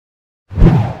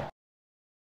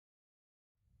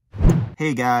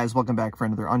Hey guys, welcome back for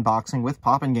another unboxing with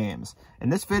POPnGAMES. In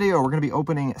this video, we're going to be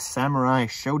opening Samurai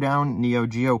Shodown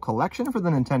NeoGeo collection for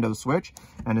the Nintendo Switch.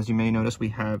 And as you may notice, we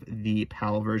have the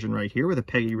PAL version right here with a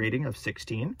PEGI rating of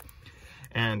 16.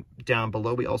 And down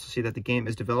below, we also see that the game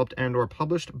is developed and or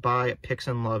published by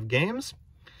POPnGAMES.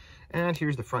 And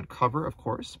here's the front cover, of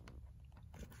course.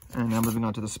 And now moving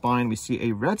on to the spine, we see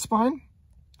a red spine.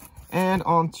 And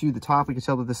onto the top, we can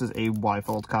tell that this is a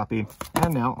Y-fold copy.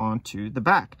 And now onto the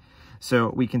back.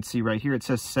 So we can see right here, it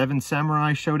says 7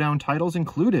 Samurai Shodown titles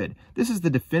included. This is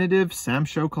the definitive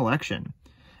SamSho collection.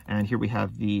 And here we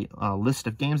have the list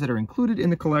of games that are included in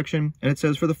the collection. And it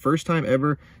says, for the first time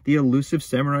ever, the elusive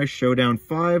Samurai Shodown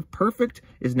 5 Perfect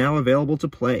is now available to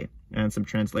play. And some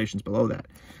translations below that.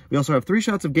 We also have 3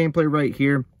 shots of gameplay right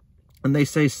here. And they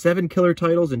say 7 killer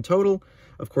titles in total.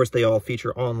 Of course, they all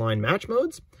feature online match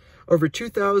modes. Over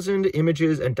 2,000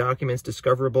 images and documents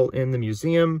discoverable in the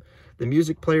museum. The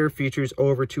music player features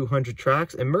over 200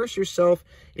 tracks. Immerse yourself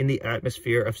in the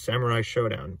atmosphere of Samurai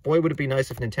Shodown. Boy, would it be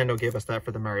nice if Nintendo gave us that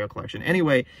for the Mario collection.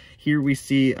 Anyway, here we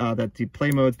see that the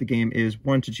play modes, the game is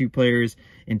 1 to 2 players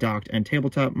in docked and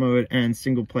tabletop mode and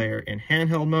single player in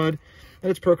handheld mode. And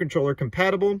it's Pro Controller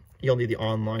compatible. You'll need the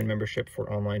online membership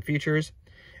for online features.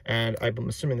 And I'm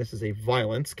assuming this is a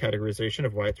violence categorization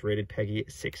of why it's rated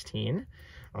PEGI 16.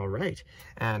 All right,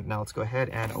 and now let's go ahead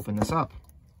and open this up.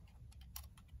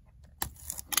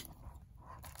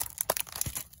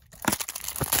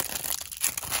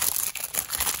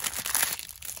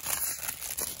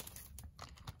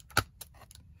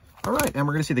 All right, and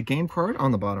we're gonna see the game card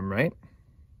on the bottom right.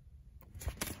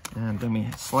 And then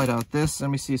we slide out this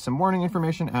and we see some warning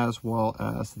information as well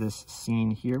as this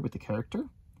scene here with the character.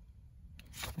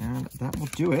 And that will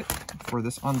do it for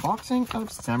this unboxing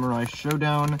of Samurai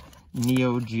Shodown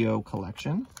NeoGeo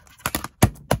collection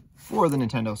for the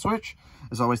Nintendo Switch.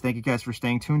 As always, thank you guys for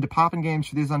staying tuned to POPnGAMES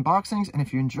for these unboxings. And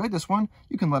if you enjoyed this one,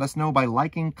 you can let us know by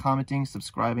liking, commenting,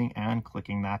 subscribing, and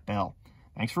clicking that bell.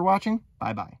 Thanks for watching.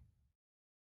 Bye-bye.